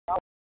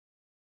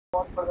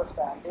what for the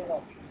stamping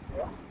options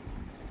here.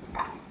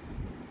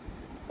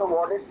 So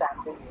what is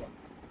stamping here?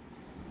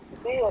 You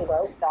see here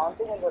guys,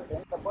 stamping in the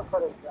sense, suppose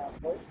for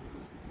example,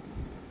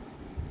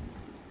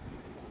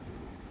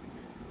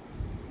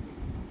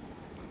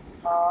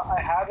 I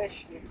have a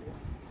sheet here.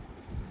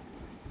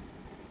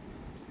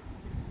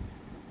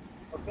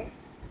 Okay,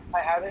 I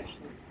have a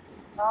sheet.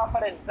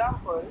 For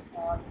example,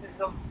 this is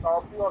the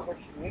top view of the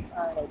sheet,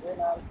 and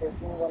again I am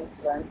taking one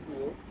front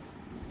view.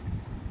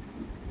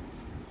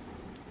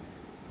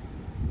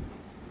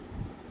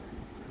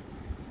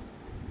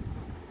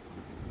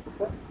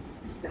 Okay,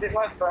 this is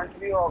my front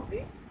view of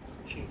the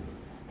sheet.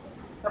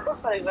 Suppose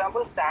for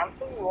example,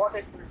 stamping, what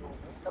it will do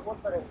means, suppose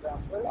for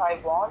example, I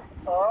want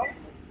a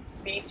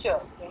feature,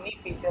 any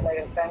feature like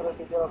a rectangular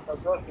feature or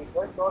circular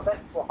feature, so that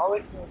how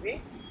it will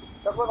be.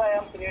 Suppose I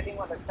am creating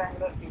a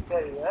rectangular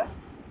feature here.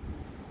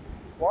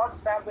 What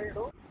stamp will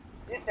do?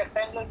 This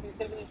rectangular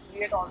feature will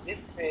create on this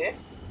face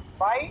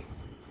by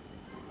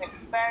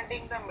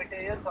expanding the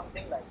material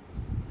something like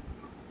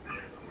this.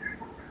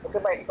 Okay,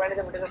 by expanding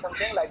the material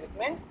something like this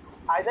means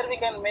either we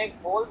can make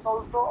holes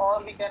also,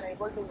 or we can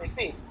able to make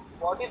it.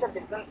 What is the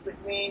difference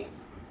between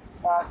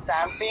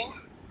stamping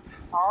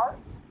or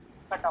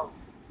cutout?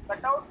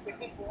 Cutout, it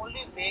will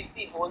only make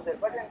the hole there,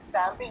 but in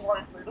stamping what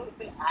it will do, it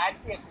will add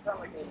the extra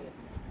material.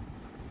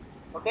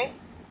 Okay,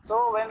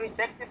 so when we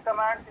check these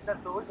commands in the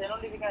tool, then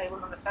only we can able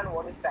to understand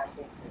what is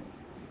stamping.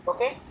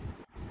 Okay,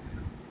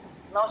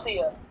 now see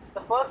here,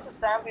 the first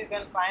stamp you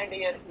can find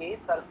here is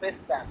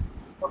surface stamp.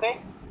 Okay,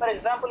 for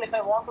example, if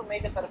I want to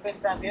make a surface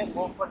stamp here,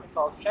 go for this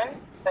option,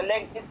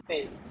 select this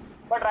page.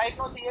 But right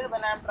now see here,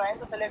 when I am trying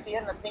to select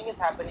here, nothing is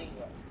happening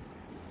here.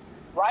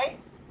 Why?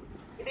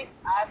 It is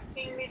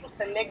asking me to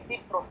select the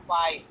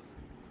profile.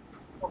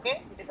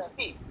 Okay, it is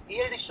see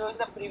here it is showing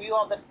the preview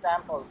of the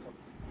stamp also.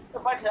 So,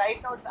 but right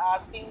now it's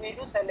asking me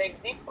to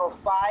select the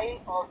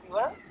profile of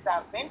your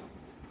stamp, means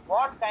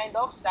what kind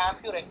of stamp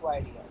you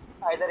require here.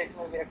 Either it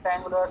may be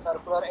rectangular,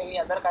 circular, any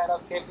other kind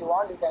of shape you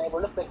want, you can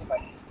able to specify.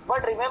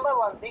 But remember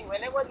one thing,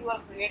 whenever you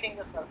are creating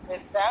the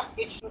surface stamp,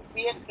 it should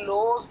be a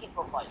closed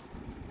profile.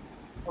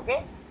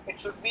 Okay, it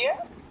should be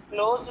a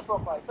closed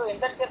profile. So in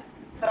that case,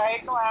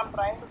 right now I am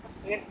trying to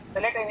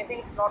select anything,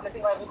 it's not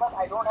letting me because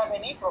I don't have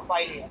any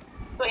profile here.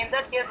 So in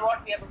that case,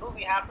 what we have to do,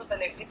 we have to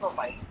select the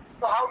profile.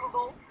 So how to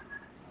do?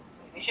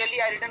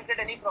 Initially I didn't get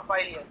any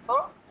profile here,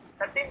 so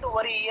nothing to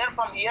worry here.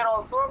 From here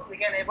also we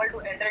can able to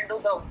enter into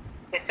the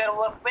picture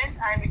workbench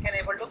and we can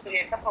able to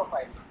create the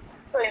profile.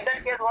 So in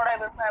that case, what I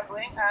am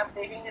doing, I am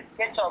taking the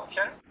sketch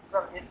option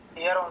from this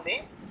here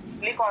only,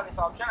 click on this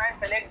option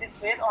and select this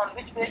face on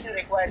which face you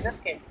require the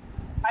sketch.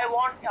 I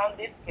want on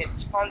this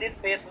sketch, on this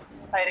face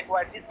I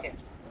require this sketch.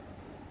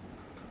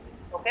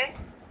 Okay,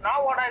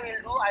 now what I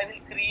will do, I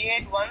will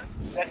create one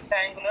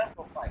rectangular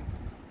profile.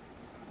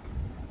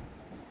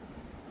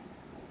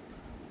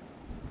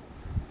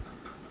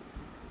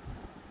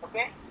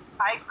 Okay,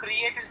 I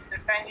created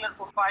rectangular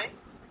profile.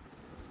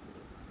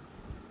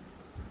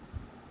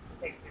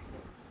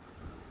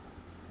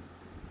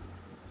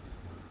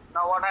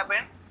 Now what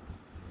happened?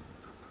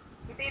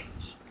 It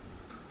is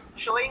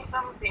showing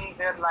some things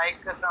there,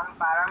 like some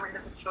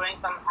parameters, it's showing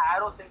some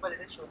arrow symbol,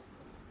 it is showing.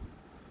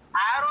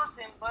 Arrow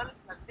symbol,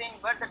 nothing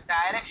but the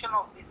direction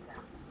of this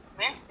stamp.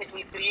 Means it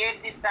will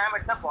create this stamp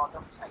at the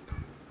bottom side.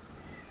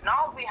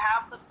 Now we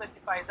have to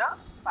specify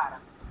the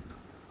parameters.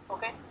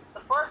 Okay,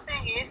 the first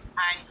thing is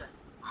angle.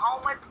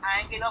 How much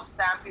angle of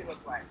stamp you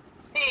require?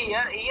 See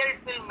here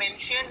it will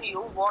mention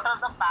you what are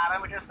the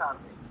parameters are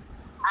there.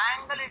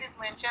 Angle, it is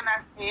mentioned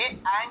as a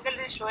angle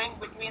is showing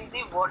between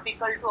the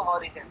vertical to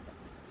horizontal.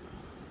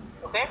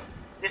 Okay,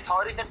 this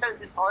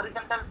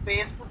horizontal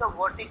face to the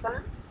vertical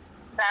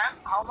stamp,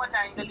 how much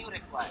angle you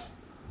require.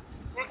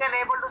 You can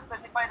able to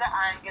specify the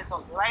angles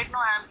also. Right now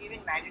I am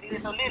giving 90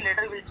 degrees only,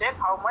 later we will check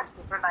how much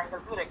different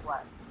angles we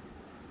require.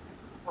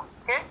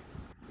 Okay,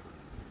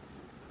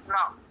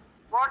 now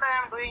what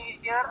I am doing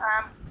here,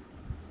 I am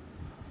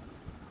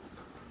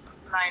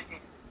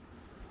 90.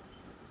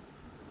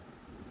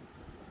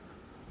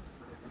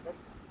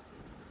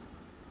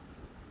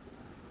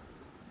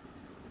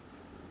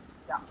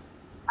 Yeah,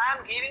 I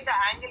am giving the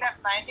angle as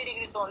 90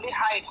 degrees only.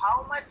 Height,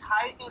 how much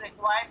height you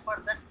require for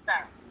that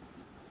stamp?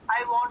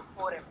 I want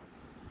 4 mm.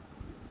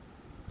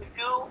 If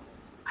you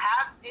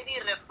have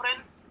any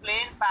reference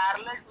plane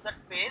parallel to that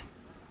face,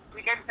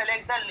 we can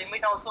select the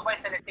limit also by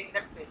selecting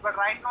that face. But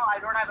right now I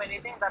don't have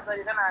anything, that's the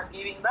reason I am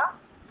giving the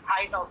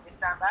height of this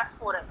stamp as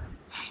 4 mm.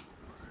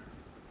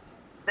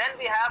 Then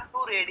we have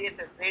two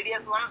radiuses,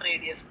 radius 1,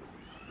 radius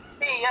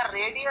 2. See here,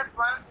 radius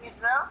 1 is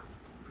the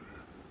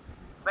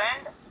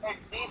bend at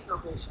this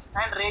location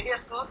and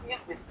radius 2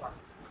 is this one,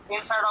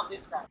 inside of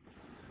this stamp.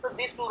 So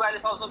these two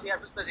values also we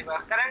have to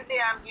specify. Currently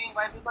I am giving,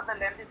 why? Because the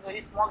length is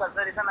very small, that's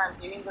the reason I am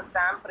giving the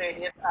stamp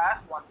radius as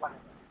 1 mm.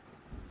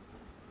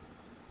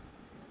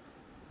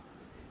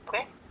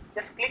 Okay,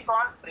 just click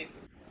on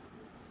preview.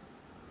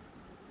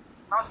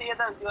 Now see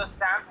that your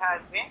stamp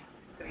has been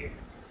created.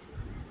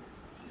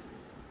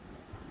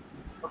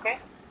 Okay,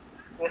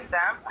 your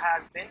stamp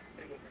has been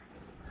created.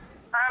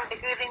 I am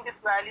decreasing this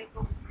value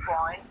to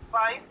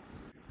 0.5,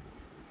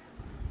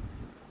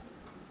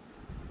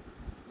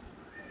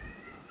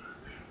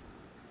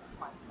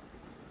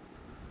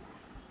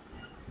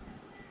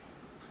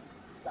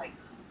 like.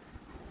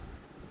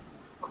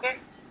 Okay,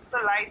 so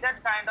like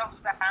that kind of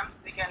stamps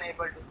we can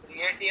able to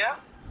create here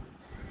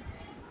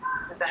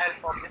with the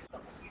help of this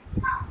command.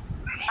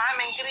 I am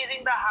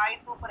increasing the height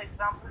to, for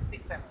example,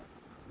 6 mm.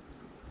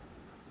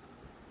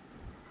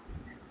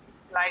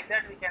 Like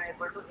that we can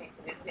able to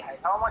increase the height.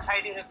 How much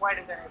height you require,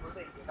 you can able to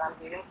increase. I am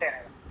giving 10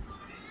 mm.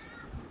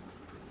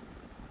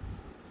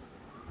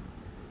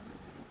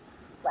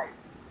 Right.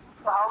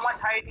 So how much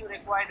height you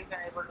require, you can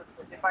able to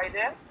specify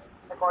there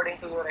according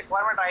to your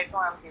requirement. Right now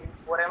I am giving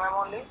 4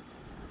 mm only.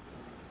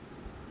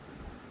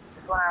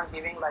 This one I am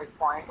giving like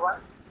 0.1.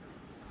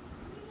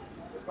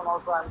 This one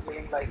also I am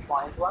giving like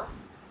 0.1.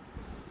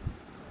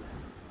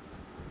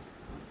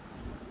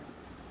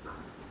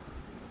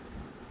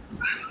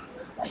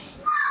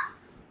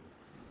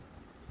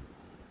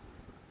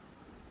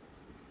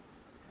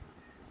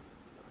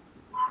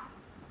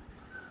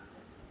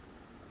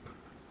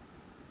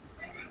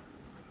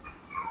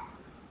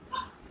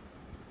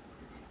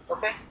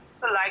 Okay,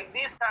 so like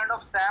these kind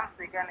of stamps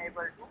we can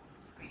able to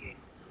create.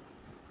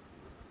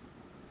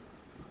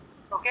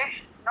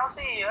 Okay, now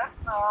see here,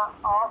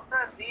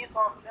 after these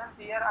options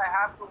here I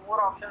have two more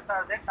options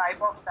are the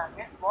type of stamp,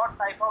 means what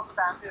type of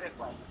stamp you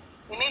require.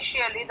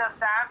 Initially the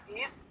stamp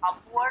is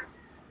upward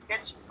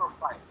sketch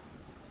profile.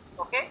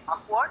 Okay,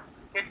 upward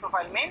sketch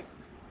profile means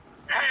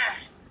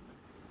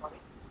sorry,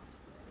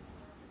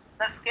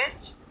 the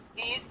sketch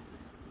is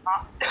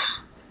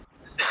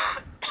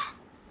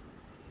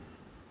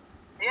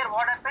here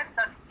what happened,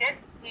 the sketch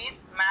is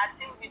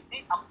matching with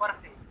the upper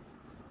face.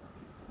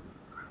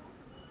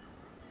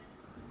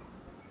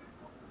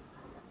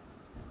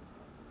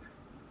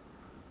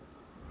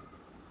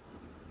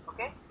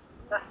 Okay,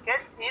 the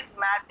sketch is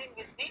matching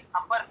with the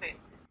upper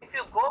face. If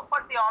you go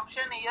for the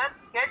option here,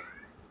 sketch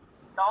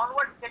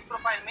downward sketch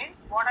profile means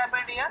what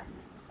happened here.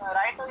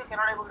 Right now you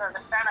cannot able to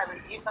understand. I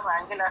will give some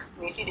angle as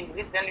 80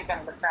 degrees, then you can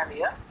understand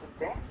here this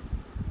thing.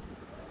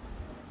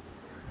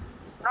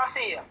 Now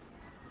see here.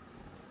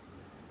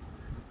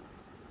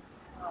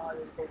 I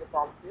will take the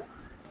top view.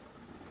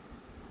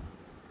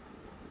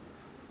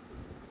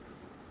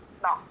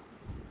 Now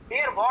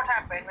here what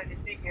happened when you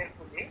see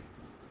carefully,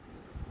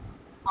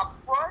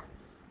 upward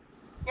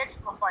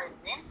sketch profile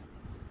means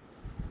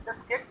the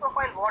sketch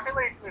profile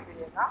whatever it will be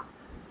now,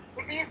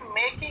 it is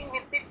making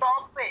with the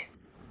top face,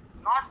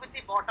 not with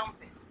the bottom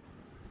face.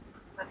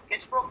 The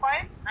sketch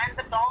profile and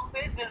the top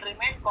face will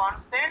remain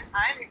constant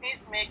and it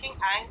is making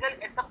angle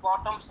at the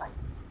bottom side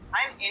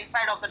and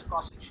inside of the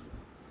cross section.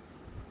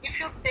 If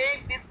you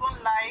take this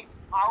one like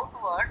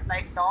outward,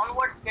 like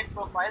downward sketch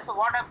profile, so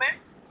what happened?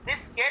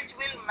 This sketch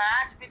will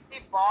match with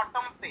the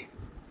bottom face.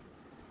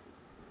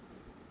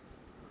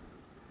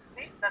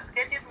 See, the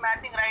sketch is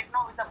matching right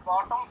now with the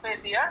bottom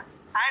face here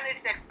and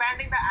it's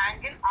expanding the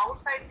angle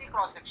outside the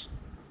cross section.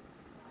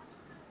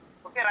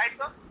 Okay, right?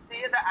 So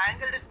see, the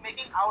angle is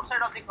making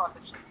outside of the cross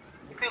section.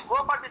 If you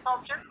go for this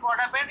option, what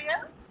happened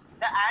here?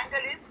 The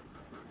angle is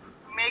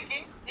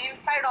making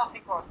inside of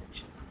the cross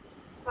section.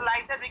 So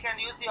like that we can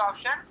use the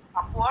option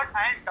upward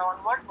and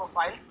downward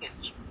profile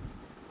sketch.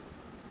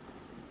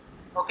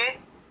 Okay.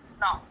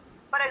 Now,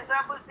 for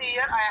example, see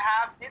here I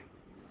have this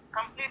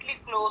completely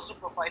closed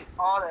profile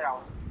all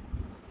around.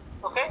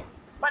 Okay.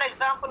 For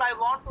example, I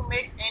want to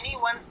make any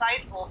one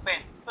side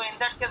open. So in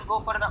that case, go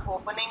for the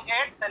opening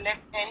edge,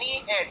 select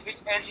any edge, which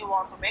edge you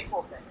want to make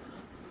open.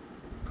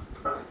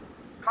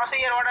 Now see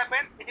here what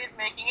happened, it is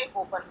making a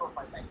open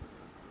profile like this.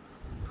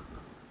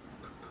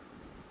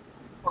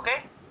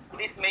 Okay,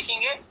 it is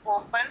making a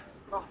open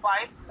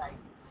profile like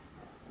this.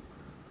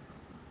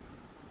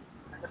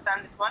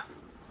 Understand this one?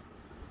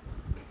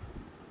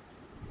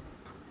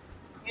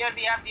 Here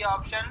we have the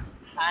option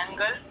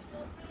angle.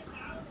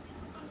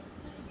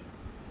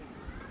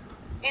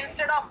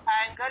 Instead of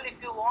angle,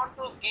 if you want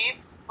to give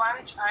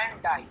punch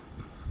and die,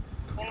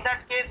 in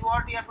that case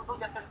what you have to do,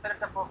 just select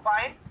the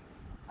profile.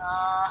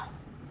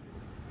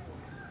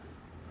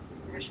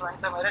 It is showing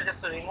some error,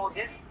 just to remove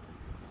this.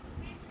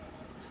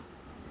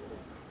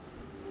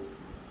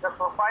 The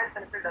profile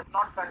selected does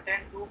not contain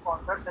two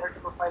counters. Select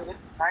the profile with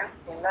an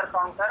inner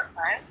counter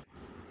and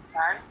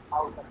an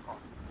outer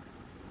counter.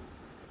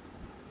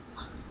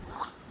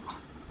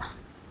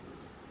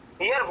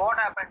 Here what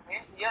happened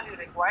means, here you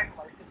required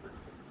multiple sketches.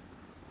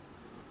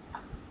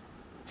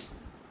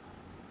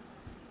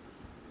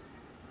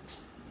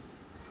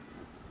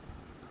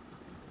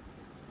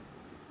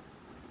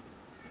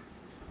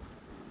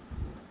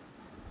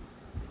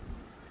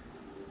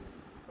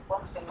 The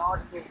ones cannot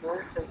be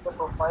built, check the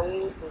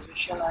profile,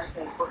 position and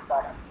input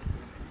parameters.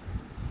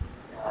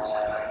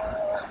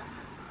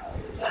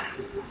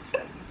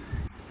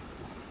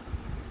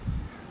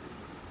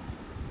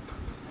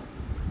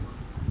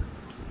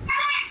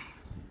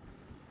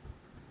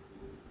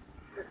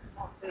 It's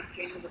not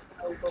taking this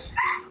one out of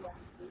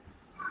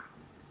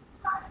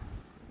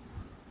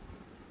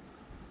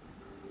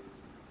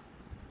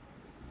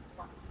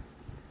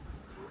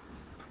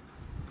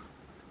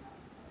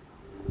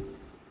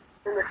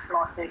Still it's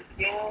not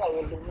taking. I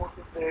will remove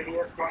this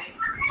radius one.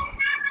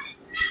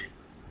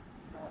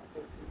 Not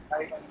taking.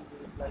 I can do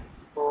it like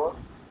 4.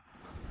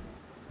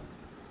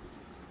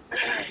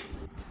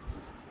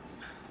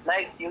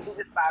 Like due to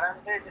this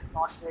parameter, it is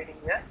not creating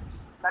here.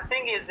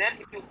 Nothing is there.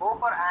 If you go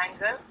for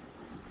angle,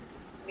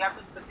 you have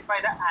to specify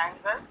the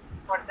angle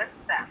for that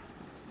stamp.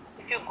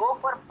 If you go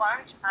for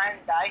punch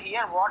and die,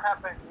 here what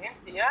happens means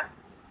here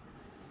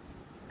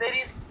there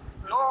is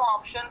no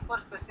option for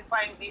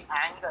specifying the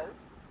angle.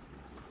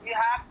 You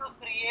have to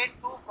create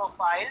 2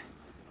 profiles.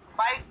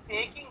 By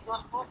taking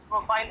those 2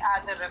 profiles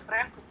as a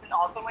reference, it will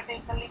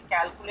automatically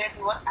calculate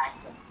your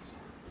angle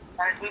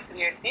and it will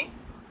create the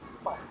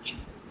punch.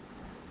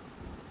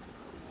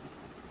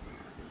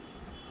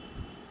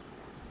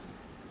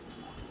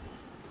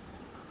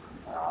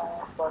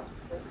 First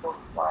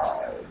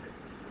profile.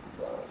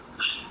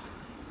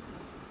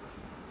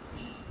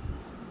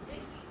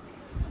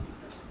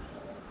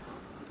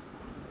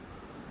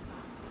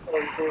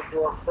 Exit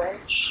your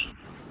bench.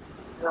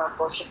 Your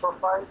first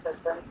profile,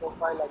 second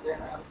profile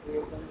again I am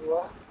creating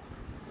here.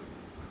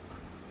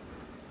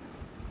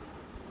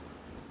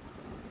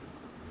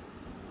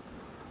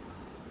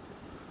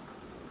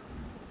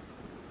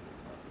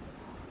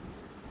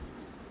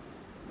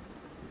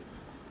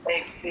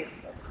 Exit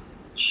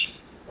bench.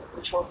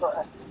 Which also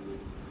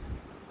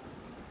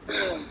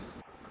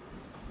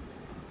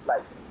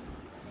like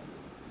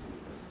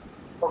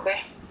okay.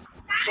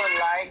 So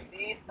like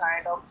these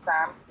kind of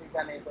stamps we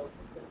can able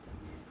to do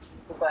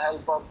with the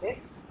help of this.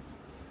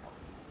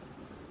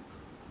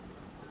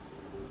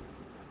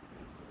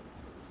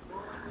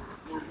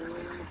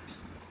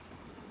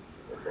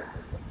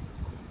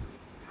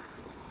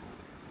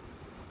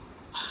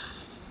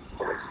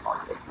 It's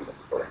not taking the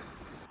point.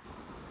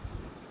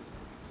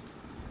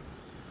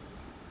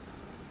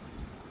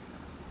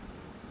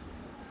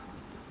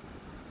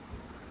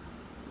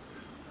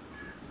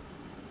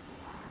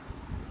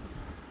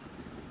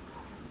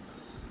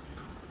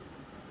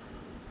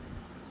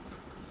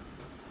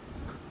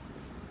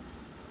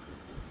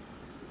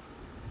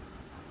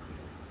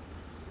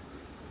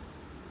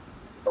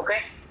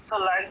 Okay, so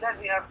like that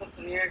we have to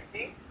create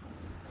the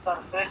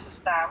surface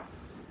stamp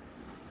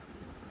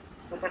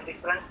with a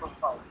different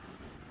profile.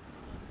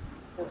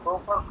 To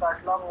go for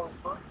catalog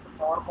also, it's a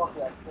power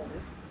copy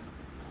actually.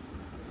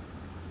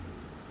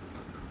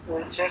 We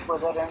will check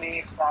whether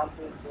any stamp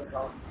is going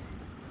out.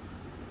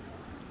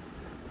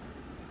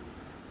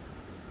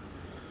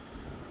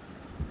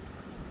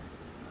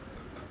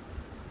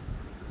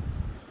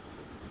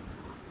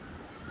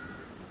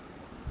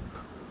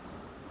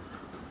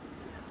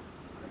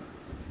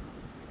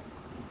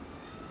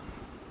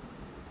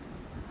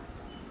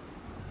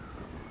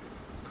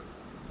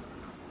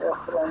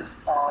 Reference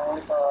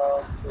point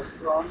this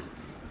one.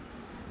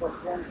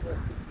 Reference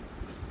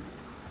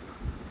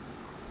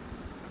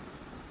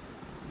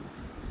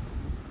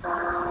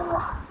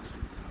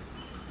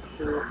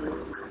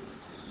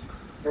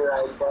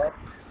like that.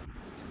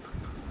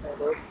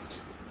 Edit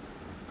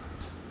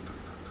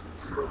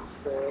this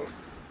space.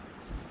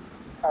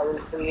 I will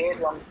create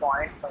one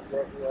point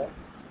somewhere here.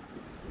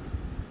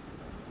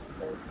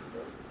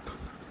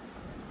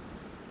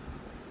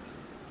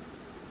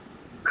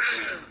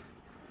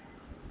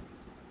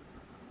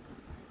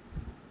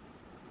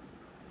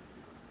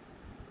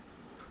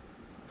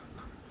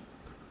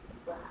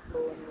 Reference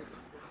plane is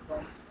this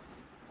one.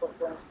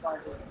 Reference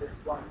point is this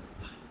one.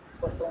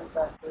 Reference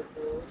axis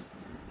is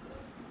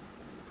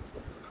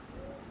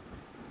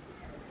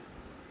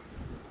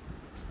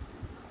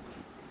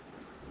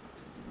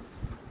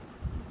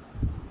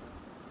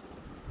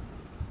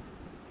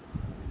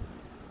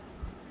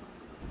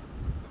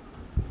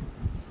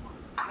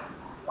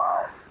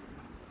wow.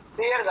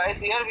 So here guys,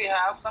 here we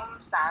have some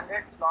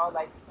standard slot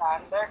like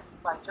standard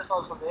punches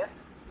also there.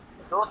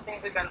 Those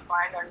things we can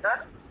find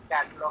under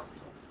catalog.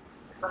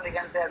 This one we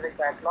can say as a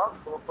catalog.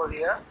 Go for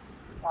here.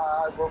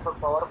 Go for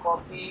power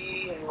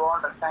copy. We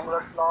want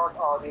rectangular slot,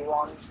 or we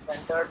want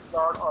centered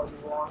slot, or we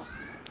want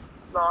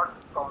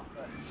slot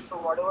counter. So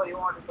whatever you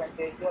want, you can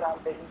take here. I'm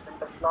taking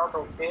center slot.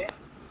 Okay.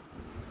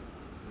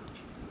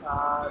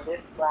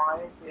 This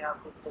point we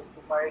have to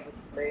specify. This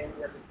plane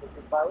we have to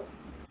specify.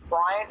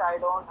 Point I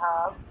don't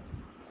have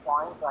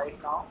point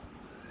right now.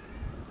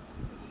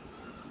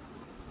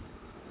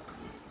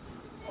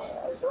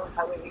 I don't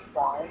have any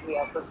point. We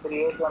have to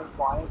create one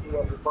point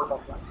here before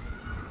that one.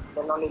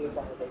 Then only we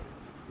can edit.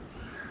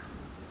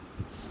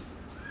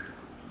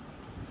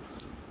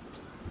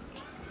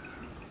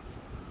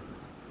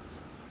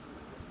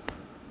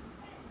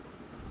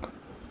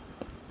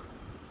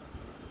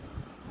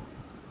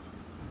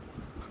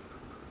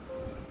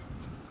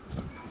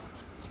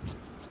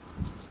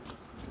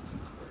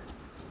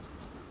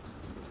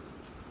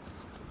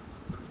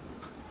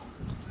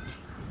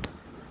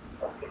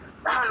 Okay.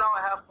 Now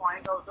I have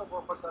point also.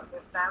 Go for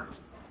surface stamp.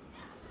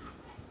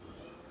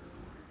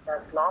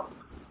 Catalog.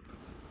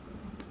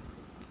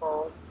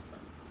 For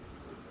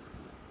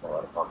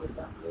copy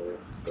template.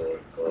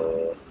 Take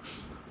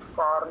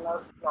corner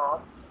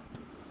slot.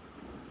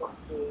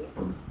 Okay.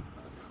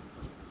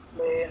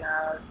 Plane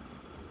as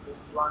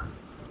this one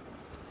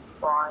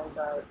point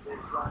as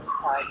this one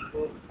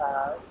axis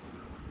as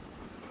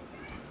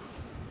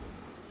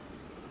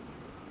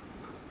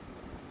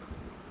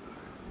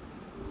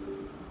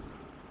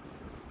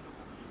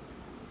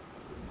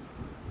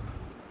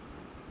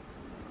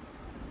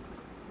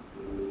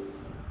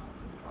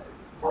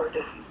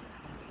voltage.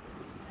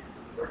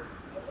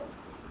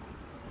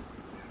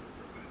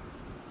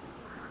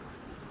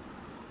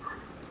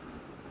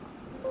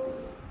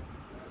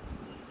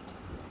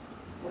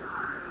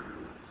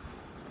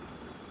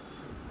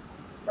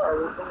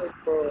 Everything is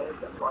there,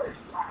 then why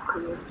it's not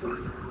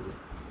creating?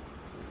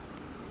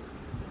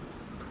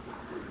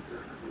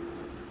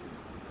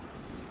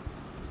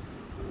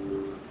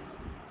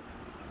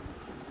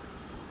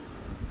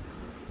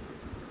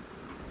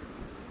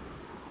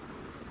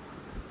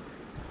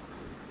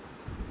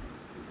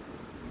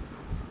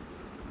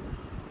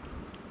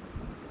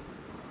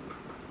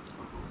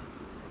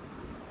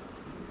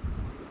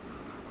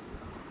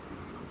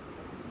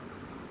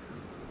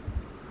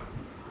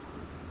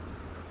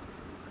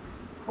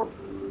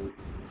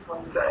 This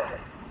one there.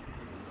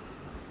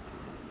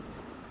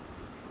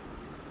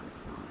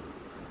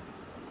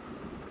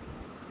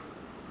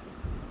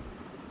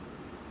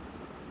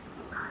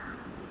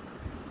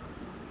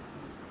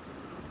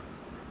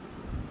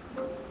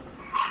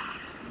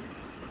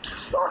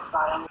 Dot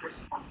parameters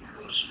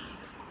computation.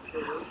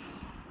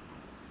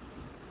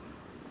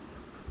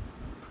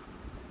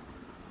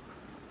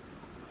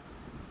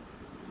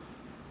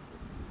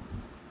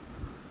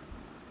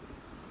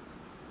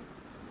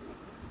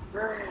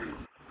 Okay.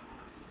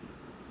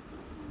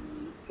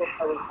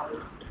 Total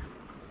height.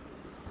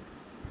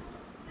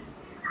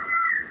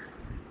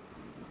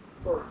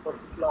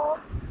 Purpose law.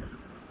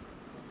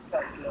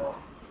 That law.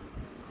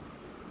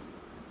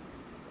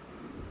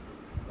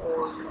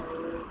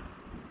 Only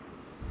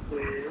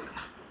wait.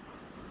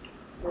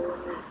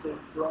 Only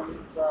this one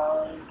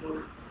down to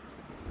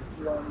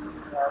one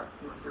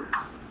aptitude.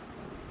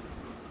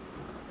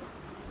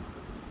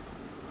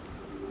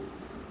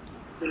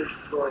 It's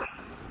good.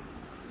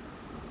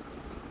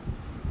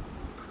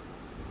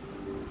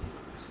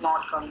 It's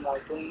not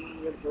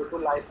converting. With due to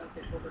license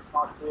issues, it's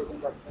not creating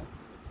that thing.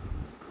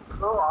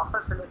 So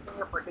after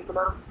selecting a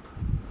particular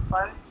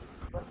punch,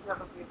 just you have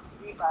to keep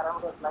three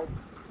parameters like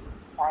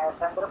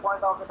center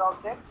point of the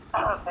object,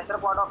 center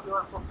point of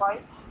your profile.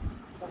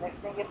 The next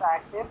thing is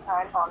axis,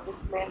 and on this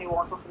plane you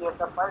want to create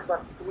the punch. The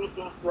three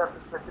things you have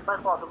to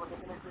specify, so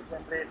automatically it will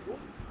generate the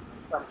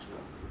punch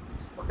here.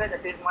 Okay,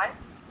 that is my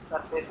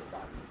surface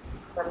stamp.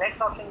 The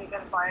next option you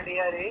can find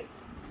here is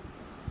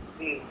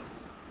bead.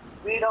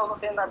 Bead also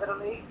same other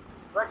way,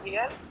 but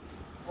here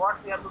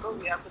what we have to do,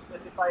 we have to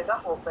specify the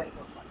open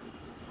profile.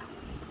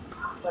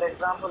 For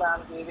example, I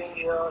am giving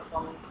here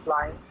some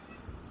lines.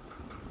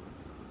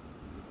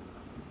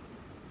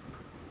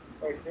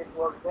 Exit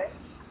workbench.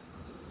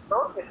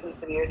 So it will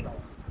create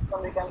lines.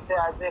 So we can say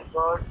as a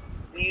bird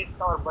beats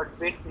or bird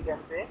beats, we can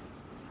say.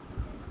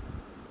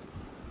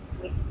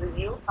 Click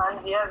preview,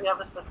 and here we have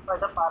to specify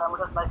the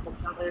parameters like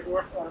section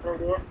radius, end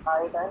radius,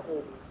 height, and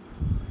radius.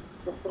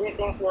 These three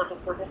things you have to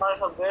specify.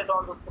 So based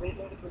on those three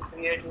things, it will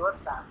create your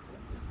stamp.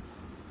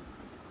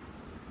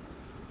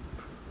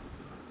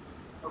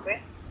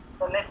 Okay.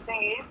 The next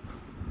thing is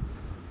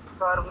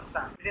curve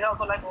stamp. It is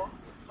also like,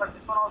 but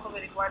this one also we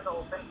require the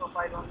open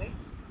profile only.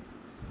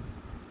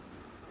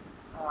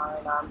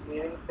 And I am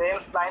giving same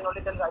spline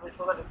only, then I will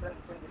show the difference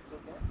between these two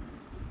things.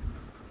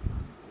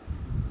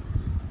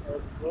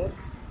 Exit.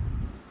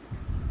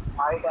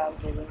 Height I am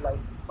giving like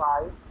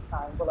 5.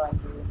 Angle I am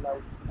giving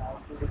like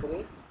 90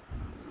 degrees.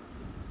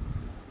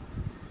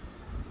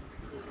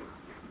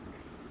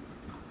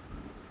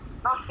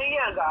 Now see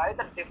here guys,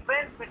 the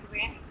difference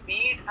between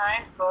bead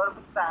and curve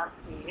stamp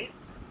is,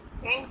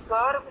 in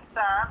curve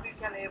stamp you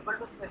can able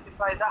to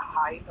specify the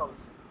height also.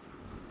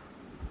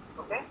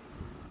 Okay.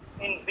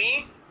 In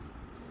bead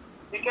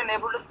we can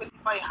able to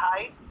specify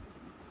height,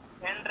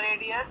 end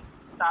radius,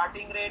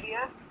 starting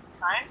radius,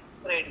 and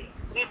radius.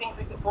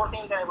 Four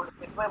things we can able to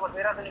specify. But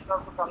whereas when it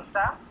comes to thumb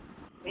stamp,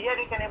 here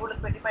we can able to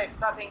specify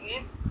extra thing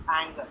is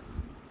angle,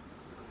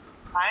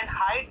 and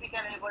height we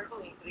can able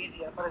to increase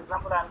here. For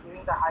example, I am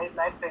giving the height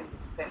like 10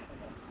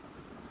 centimeters,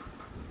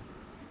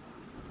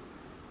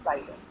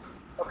 like that.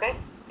 Okay.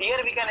 Here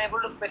we can able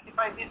to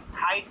specify this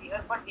height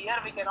here, but here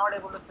we cannot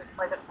able to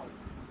specify the height.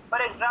 For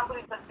example,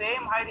 if the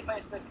same height if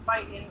I specify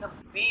in the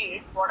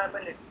bead, what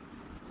happens?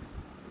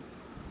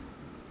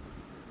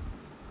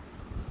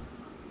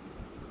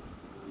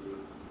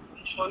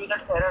 Show you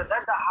that error,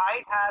 that the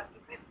height has to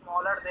be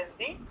smaller than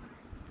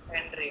the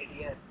end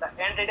radius. The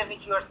end radius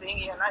which you are seeing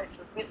here now, it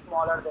should be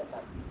smaller than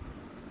that.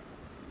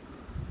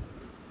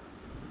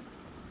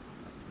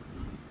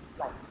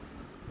 Like,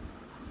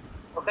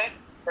 okay,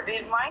 that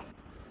is my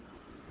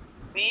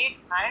bead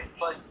and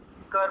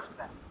curve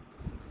stamp.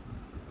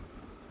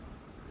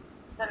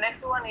 The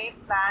next one is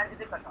flange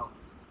the cutout.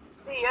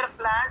 See here,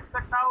 flange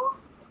cutout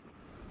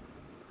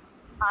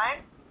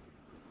and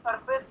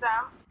surface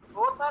stamp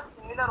both are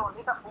similar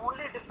only. The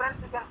only difference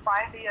you can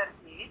find here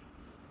is,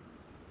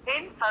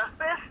 in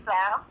surface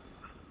stamp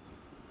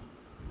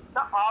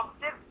the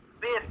object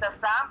base, the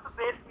stamp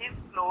base is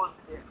closed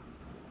there.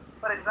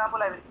 For example,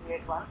 I will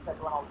create one,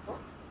 that one also.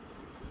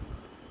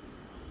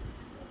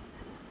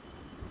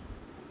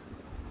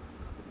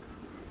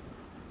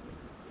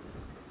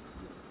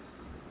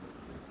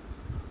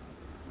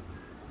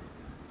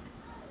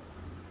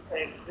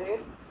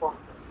 Exit, okay.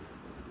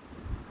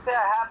 Say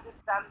I have this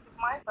stamp with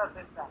my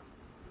surface stamp.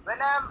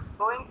 When I am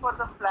going for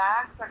the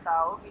flange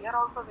cutout, here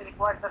also we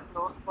require the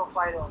closed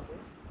profile only.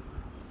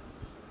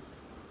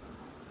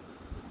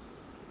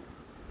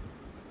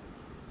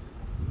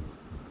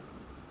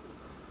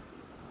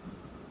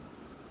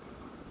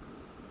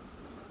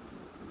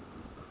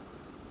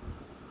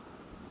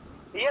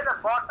 Here the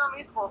bottom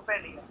is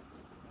open here.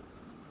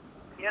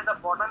 Here the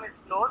bottom is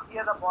closed,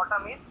 here the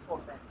bottom is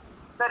open.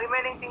 The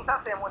remaining things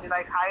are same only,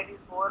 like height is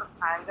 4,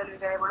 angle we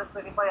can able to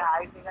specify,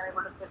 height we can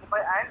able to specify,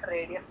 and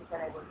radius we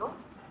can able to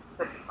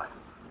specify.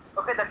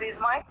 Okay, that is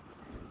my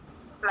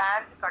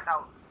flange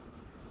cutout.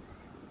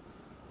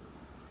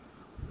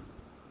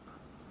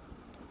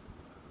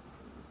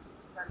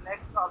 The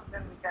next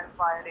option we can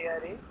find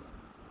here is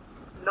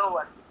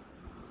lowers.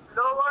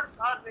 Lowers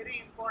are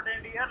very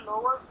important here.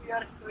 Lowers we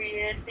are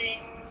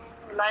creating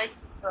like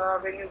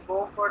when you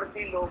go for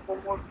the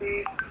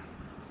locomotive,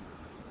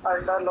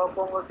 under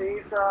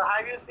locomotives,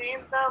 have you seen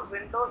the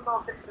windows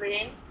of the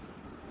train?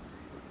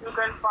 You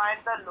can find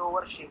the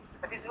lower shape.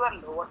 That is your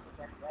lower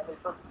section.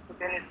 So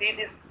when you see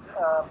this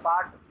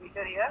part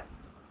feature here,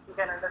 you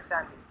can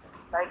understand it.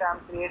 Like I am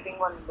creating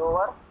one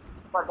lower,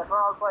 but that one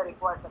also I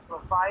require the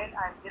profile,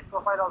 and this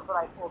profile also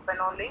like open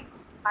only.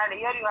 And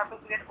here you have to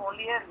create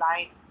only a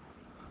line,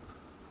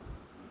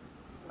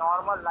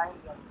 normal line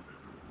here.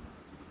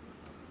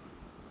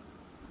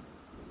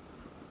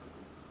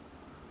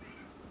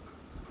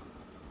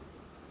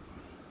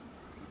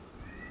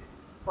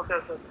 Okay.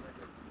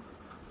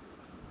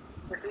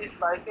 It is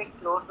like a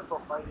closed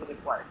profile you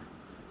require.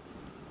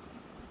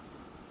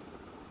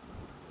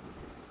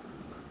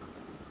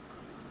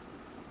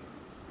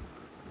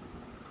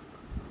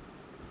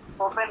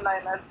 Open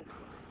line as this.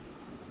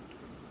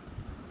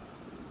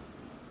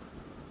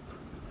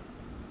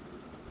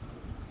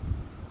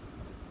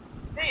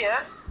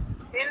 Here,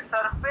 in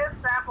surface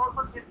stamp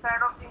also this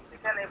kind of things we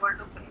can able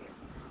to create.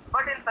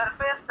 But in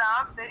surface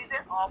stamp there is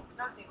an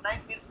optional thing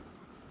like this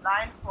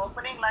line,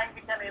 opening line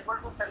we can able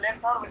to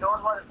select, or we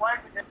don't want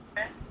required we can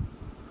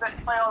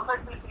specify also,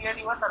 it will create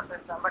your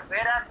surface stamp. But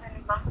whereas when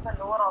you come to the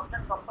lower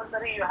option,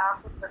 compulsory you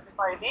have to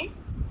specify the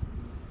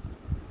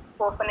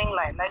opening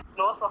line. Like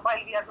close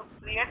profile we have to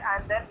create,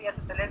 and then we have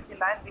to select the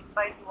line which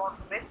side you want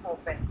to make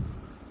open.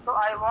 So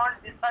I want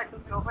this side to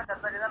be open,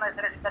 that's the reason I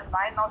selected that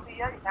line. Now see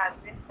here it has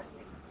been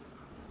created.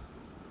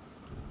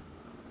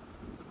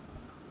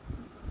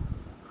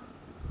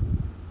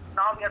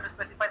 Now we have to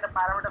specify the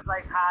parameters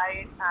like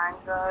height,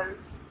 angle,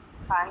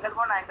 angle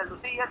 1, angle 2.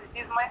 See here,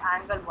 this is my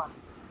angle 1.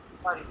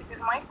 Sorry, this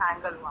is my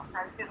angle 1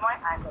 and this is my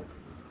angle 2.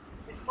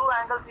 These two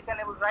angles we can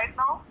able right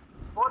now.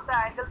 Both the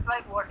angles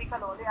like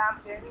vertical only. I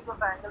am changing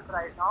those angles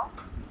right now.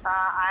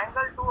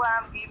 Angle 2 I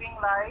am giving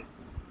like,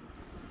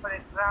 for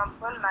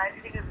example,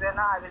 90 degrees. Then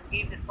I will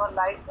give this one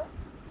like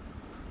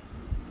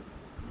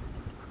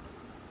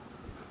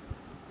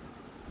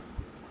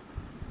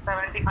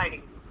 75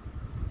 degrees.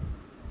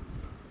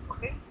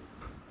 Okay.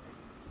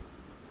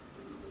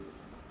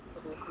 So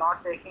this is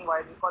not taking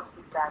why, because it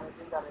is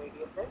damaging the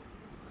radius.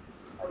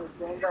 I will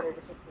change the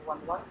radius to 1.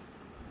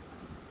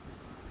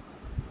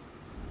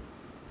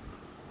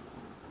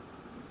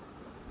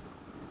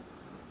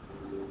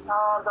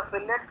 The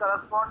fillet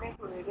corresponding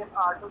to radius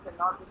R2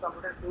 cannot be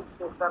computed. Please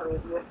check the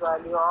radius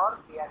value or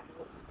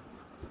deactivate.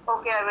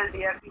 Okay, I will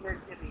deactivate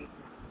the radius.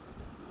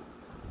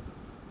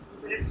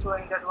 It is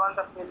showing that one,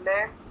 the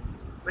fillet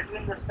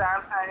between the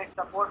stamp and its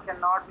support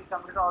cannot be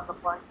computed, or the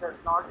punch does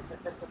not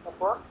intersect the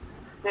support.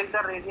 Check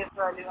the radius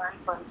value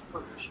and punch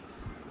position.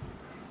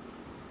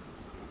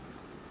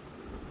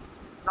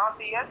 Now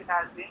see here, it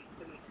has been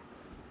created.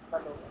 The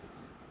logo.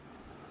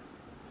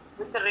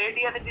 With the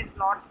radius it is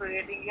not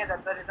creating here,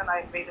 that's the reason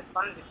I made this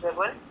one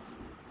visible.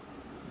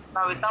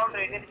 Now without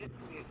radius it is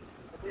created.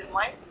 This is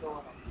my lower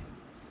option.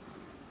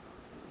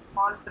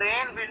 On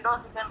train windows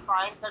you can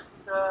find that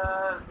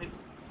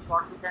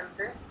what we can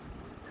say,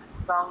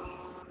 some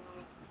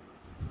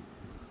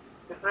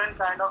different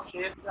kind of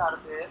shapes are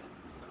there.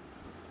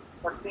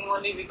 But thing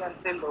only we can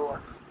say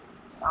lowers.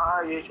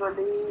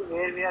 Usually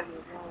where we are using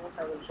it,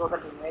 I will show the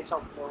image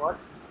of lowers.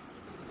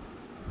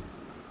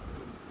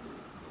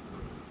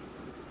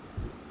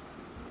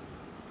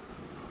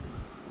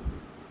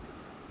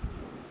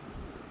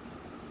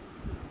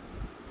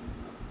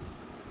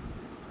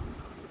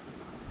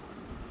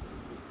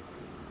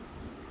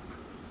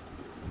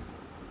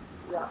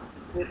 Yeah,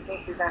 these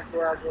things you can say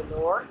as a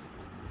lower.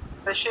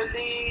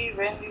 Especially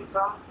when you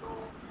come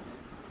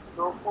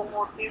to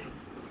locomotive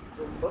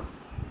window.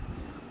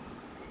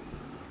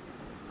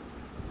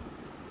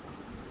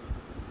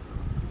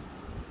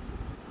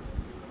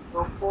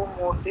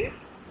 Locomotive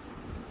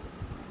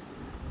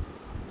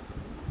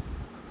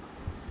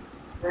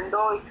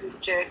window, if you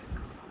check,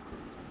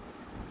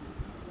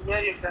 Here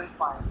you can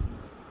find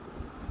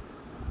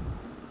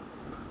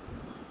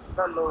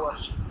the lower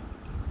sheet.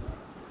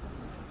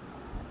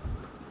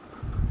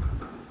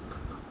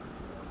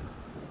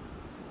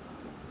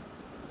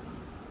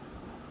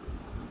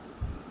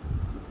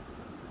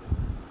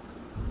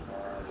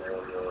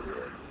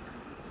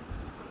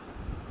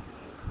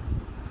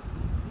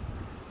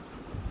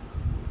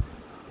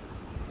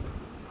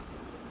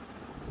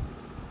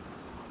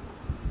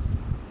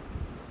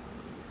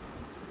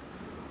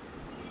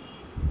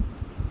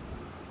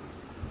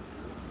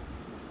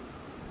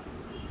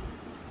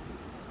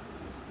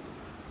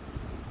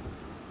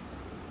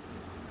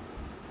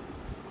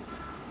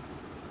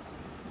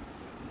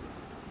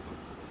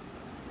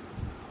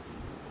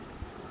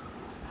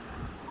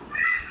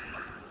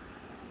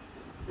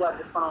 Yeah,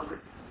 this one only.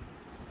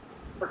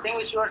 The thing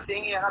which you are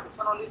seeing here, this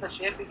one only the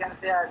shape we can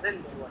say as a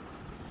lower.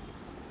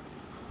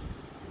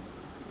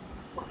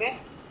 Okay.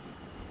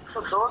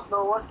 So those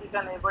lowers we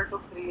can able to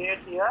create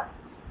here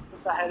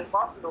with the help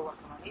of lower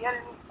one. Here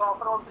in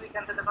proper also we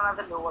can say that one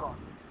as a lower one.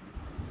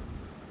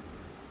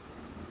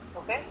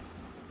 Okay.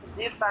 So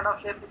these kind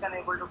of shapes we can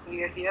able to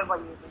create here by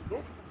using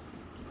this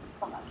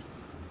command.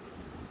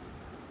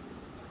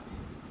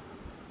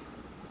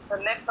 The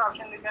next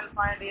option we can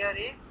find here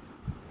is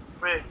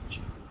bridge.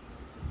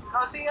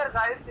 Now see here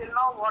guys, till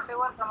now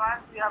whatever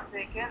commands we have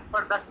taken,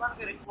 for that one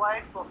we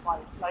required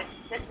profile, like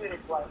sketch we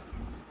require.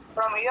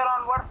 From here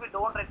onwards we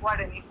don't require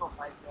any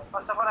profile here.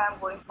 First of all I am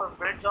going for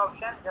bridge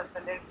option, just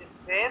select this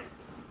space,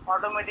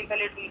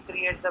 automatically it will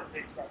create the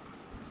bridge line.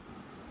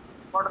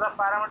 What are the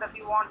parameters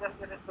you want, just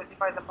let us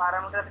specify the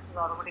parameters, it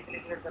will automatically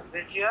create the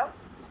bridge here.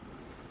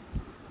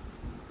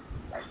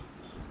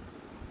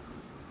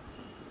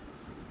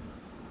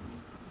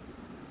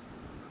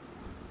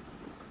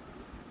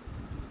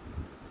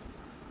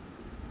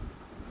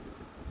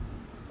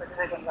 Wait a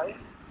second guys.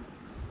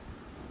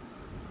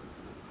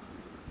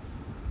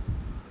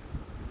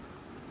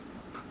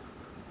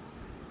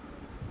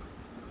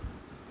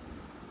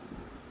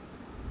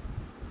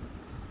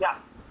 Yeah.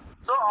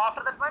 So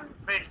after that one,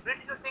 bridge.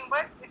 Bridge is a thing,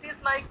 but it is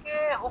like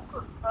a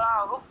hook,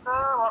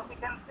 what we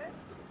can say,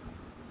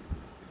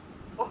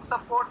 hook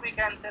support we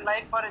can say,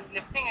 like for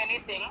lifting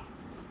anything,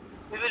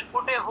 we will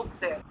put a hook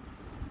there.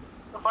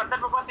 So for that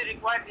purpose we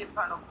require this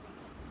kind of thing.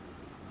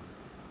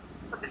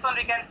 So this one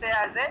we can say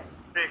as a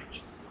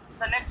bridge.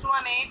 The next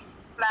one is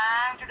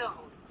flanged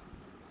hole.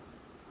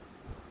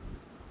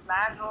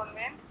 Flanged hole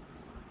means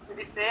it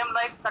is same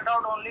like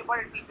cutout only, but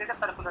it will get a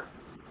circular.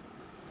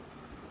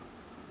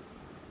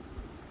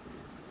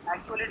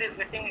 Actually it is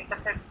getting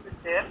intersected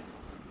with there.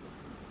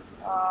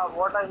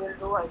 What I will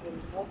do, I will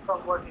move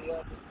forward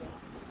here.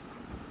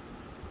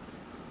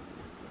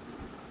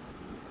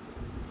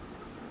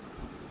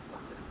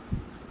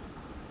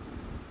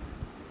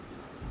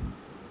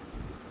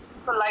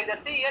 So like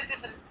that, see here this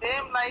is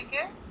same like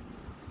a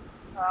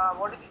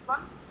what is this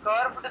one?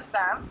 Curved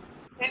stamp.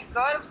 In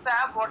curved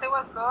stamp,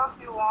 whatever curves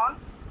you want,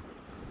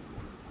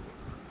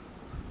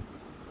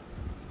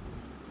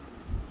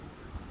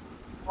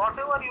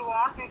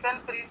 you can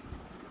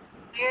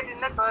create in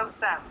the curved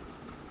stamp.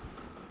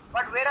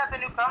 But whereas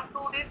when you come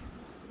to this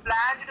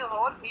flanged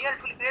hole, here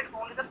it will create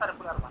only the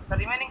circular one. The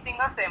remaining thing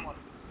are same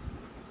only.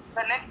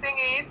 The next thing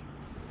is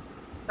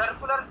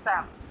circular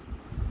stamp.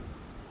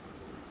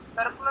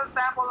 Circular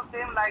stamp also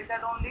same like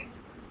that only.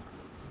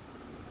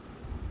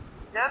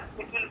 Just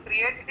it will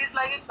create, it is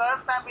like a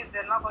curved stamp is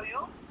there now for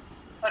you.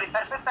 Sorry,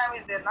 surface stamp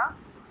is there now.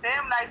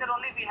 Same like that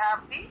only we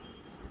have the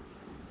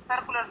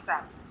circular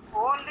stamp.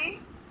 Only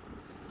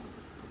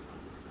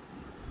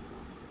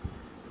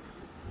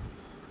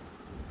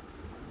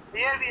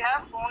here we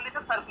have only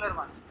the circular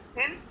one.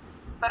 In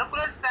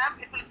circular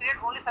stamp, it will create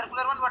only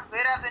circular one, but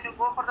whereas when you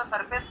go for the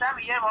surface stamp,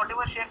 here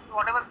whatever shape,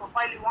 whatever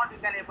profile you want, you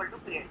can able to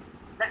create.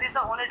 That is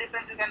the only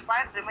difference you can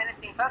find. Remaining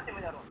things are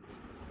similar only.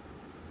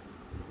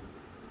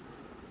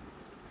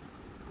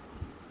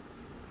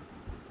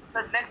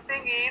 The next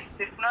thing is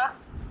stiffener.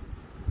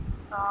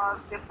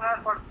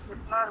 For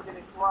stiffener, we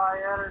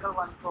required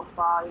one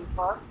profile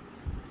first.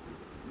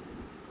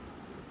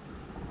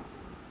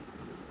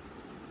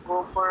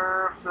 Go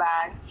for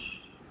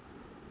flange.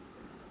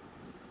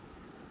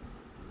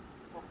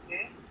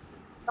 Okay.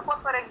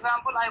 Suppose for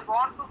example, I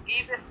want to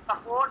give a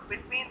support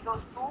between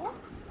those two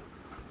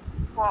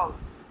walls.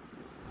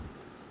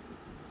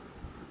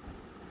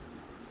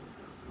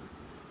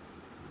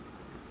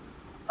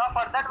 Now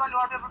for that one,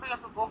 what you have to do, you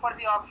have to go for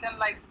the option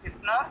like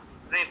stiffener,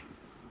 rib.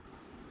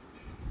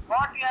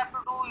 What you have to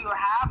do, you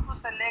have to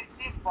select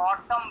the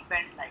bottom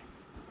bend line.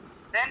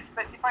 Then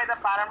specify the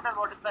parameter,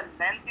 what is the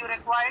length you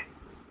require,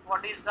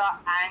 what is the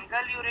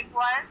angle you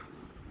require,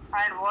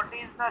 and what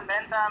is the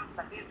length.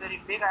 That is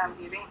very big, I am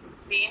giving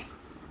 15,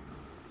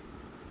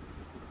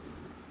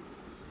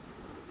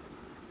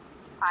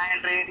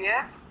 and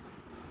radius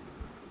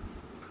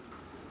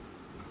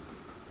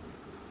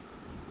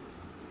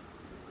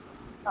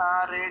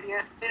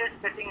still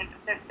it's getting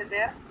intersected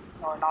there.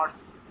 No, not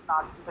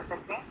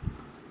intersecting.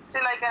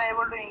 Still I can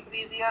able to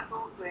increase here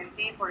to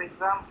 20 for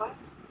example,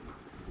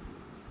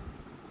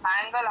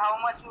 angle how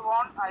much you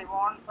want. I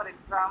want, for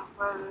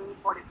example,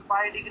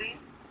 45 degrees.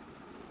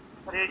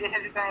 The radius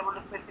you can able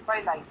to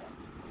specify like that.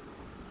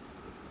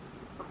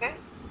 Okay,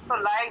 so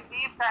like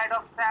these kind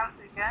of stamps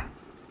we can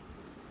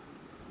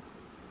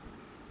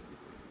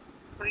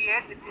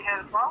create with the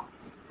help of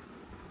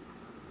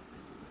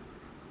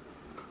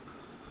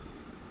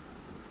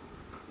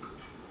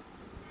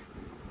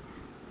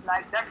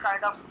like that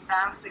kind of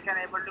stamps we can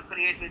able to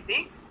create with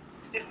the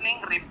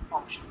stiffening rib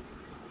option.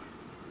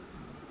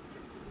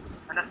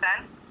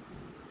 Understand?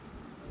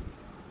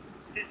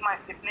 This is my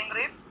stiffening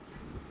rib,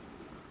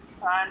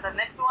 and the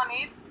next one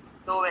is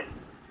dowel.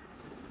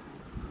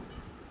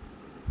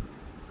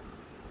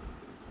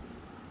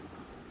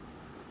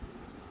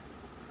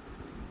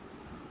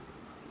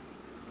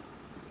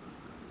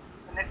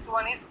 The next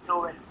one is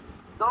dowel.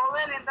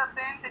 Dowel in the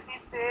sense it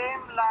is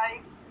same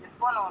like this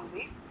one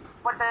only,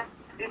 but the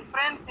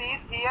difference is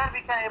here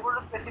we can able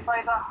to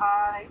specify the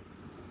height.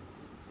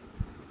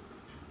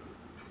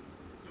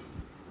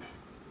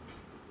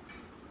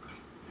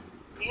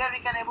 Here we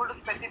can able to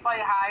specify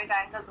height,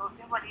 angle, those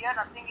things, but here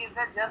nothing is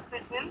there, just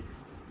it will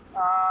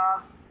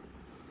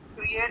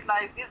create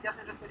like this, just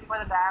it will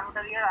specify the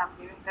diameter here, I am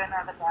giving 10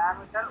 as a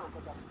diameter,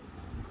 okay, that's it.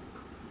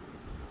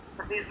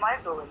 So this is my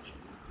dowel shape.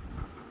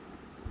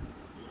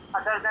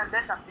 Other than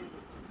that, nothing is there.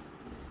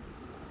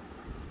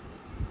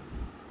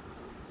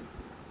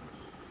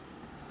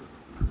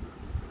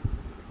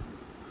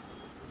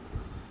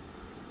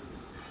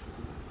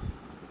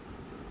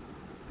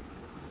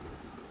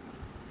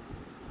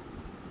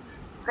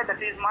 Okay,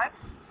 that is my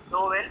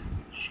dowel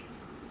shape.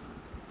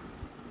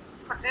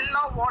 So till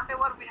now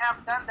whatever we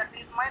have done, that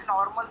is my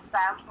normal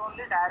stamps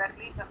only,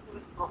 directly just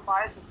with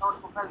profiles, without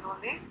profiles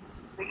only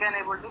we can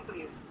able to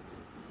create.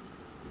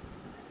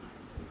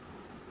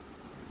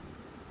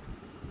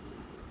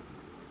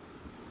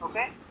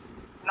 Okay,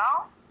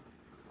 now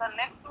the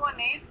next one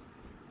is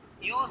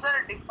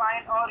user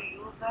defined or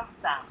user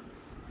stamp.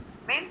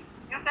 Means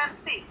you can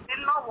see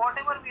till now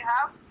whatever we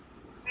have,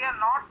 we are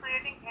not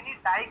creating any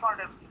die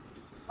concept.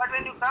 But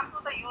when you come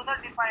to the user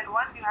defined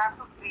one, you have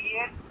to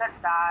create the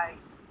die.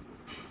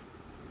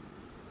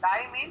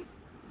 Die means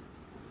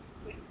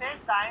it's a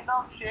kind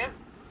of shape.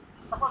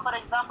 Suppose for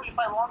example, if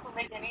I want to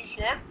make any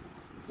shape,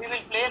 we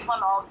will place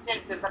one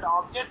object there. That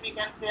object we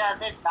can say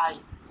as a die.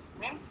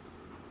 Means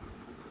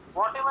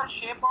whatever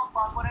shape of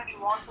component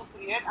you want to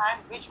create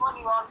and which one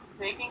you are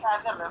taking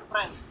as a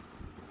reference,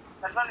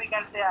 that one we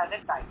can say as a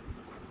die.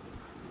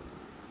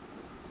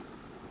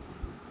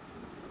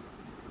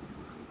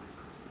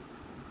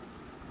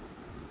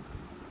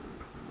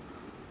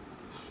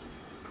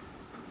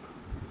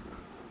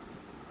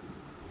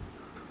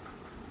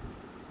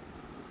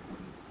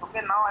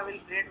 Okay, now I will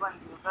create one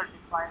user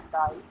defined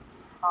die.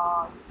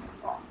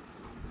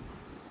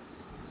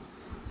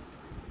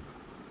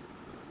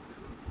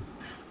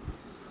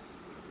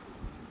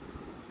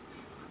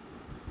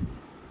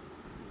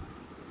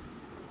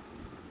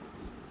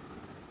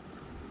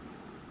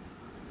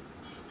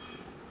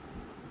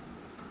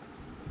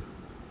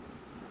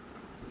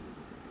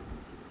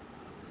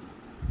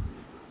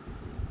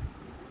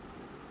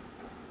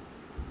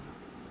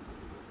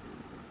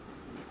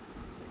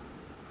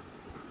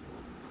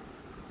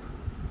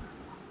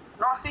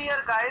 Now see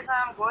here guys,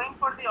 I am going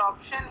for the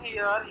option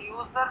here,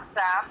 user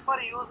stamp.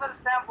 For user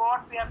stamp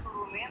what we have to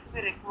do means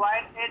we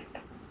require a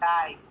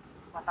die.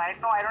 But right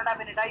now I don't have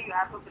any die, you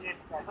have to create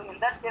a die. So in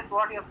that case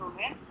what you have to do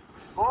means,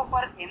 go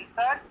for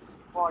insert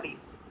body.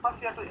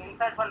 First you have to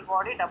insert one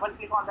body, double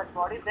click on that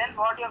body, then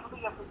what you have to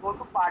do, you have to go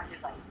to part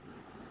design.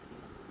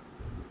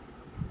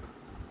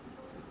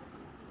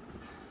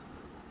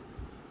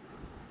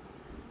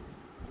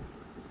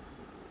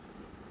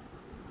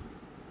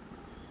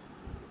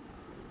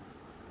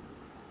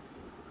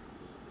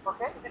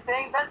 Okay, it is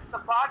saying that the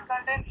part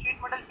contains sheet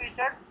metal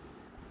features.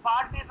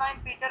 Part design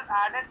features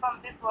added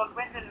from this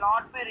workbench will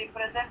not be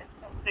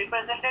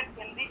represented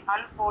in the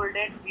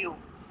unfolded view.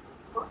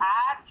 To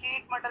add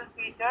sheet metal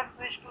features,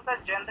 switch to the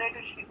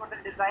generative sheet metal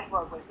design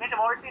workbench. Which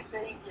what it is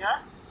saying here,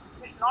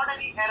 it's not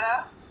any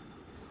error.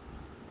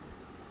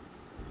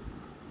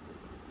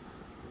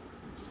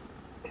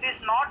 It is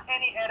not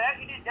any error.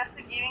 It is just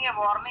giving a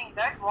warning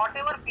that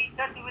whatever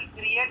features you will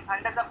create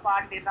under the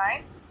part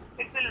design,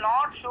 it will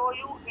not show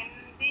you in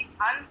the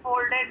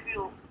unfolded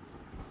view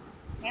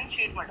in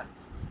sheet metal.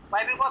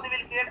 Why? Because we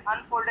will create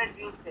unfolded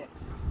views there.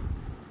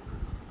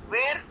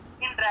 Where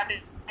in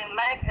drafting,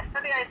 like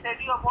yesterday I said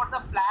you about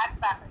the flat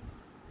pattern.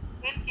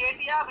 In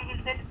CATIA we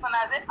will say this one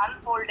as an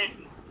unfolded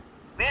view.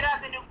 Whereas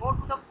when you go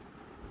to the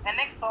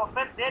NX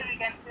software, there we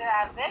can say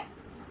as a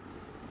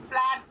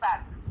flat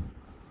pattern.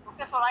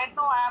 Okay, so right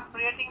now I am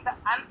creating the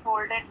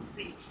unfolded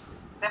view.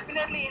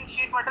 Definitely in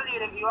sheet metal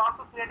you have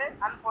to create an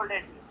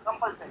unfolded view,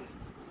 compulsory.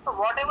 So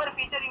whatever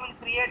feature you will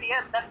create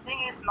here, that thing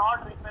is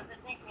not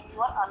representing in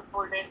your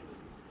unfolded view.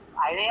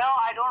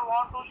 I don't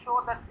want to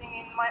show that thing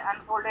in my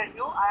unfolded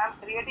view. I am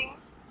creating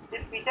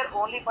this feature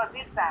only for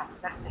this stamp.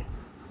 That's it.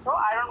 So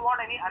I don't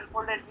want any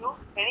unfolded view,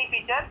 any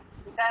feature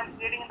which I am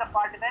creating in the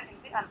part design in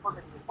the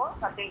unfolded view. So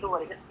nothing to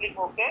worry. Just click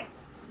OK.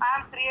 I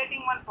am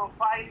creating one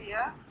profile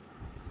here.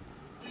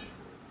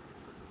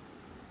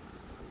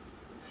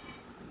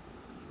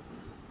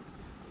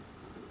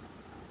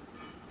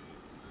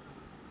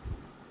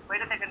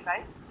 Wait a second,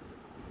 guys.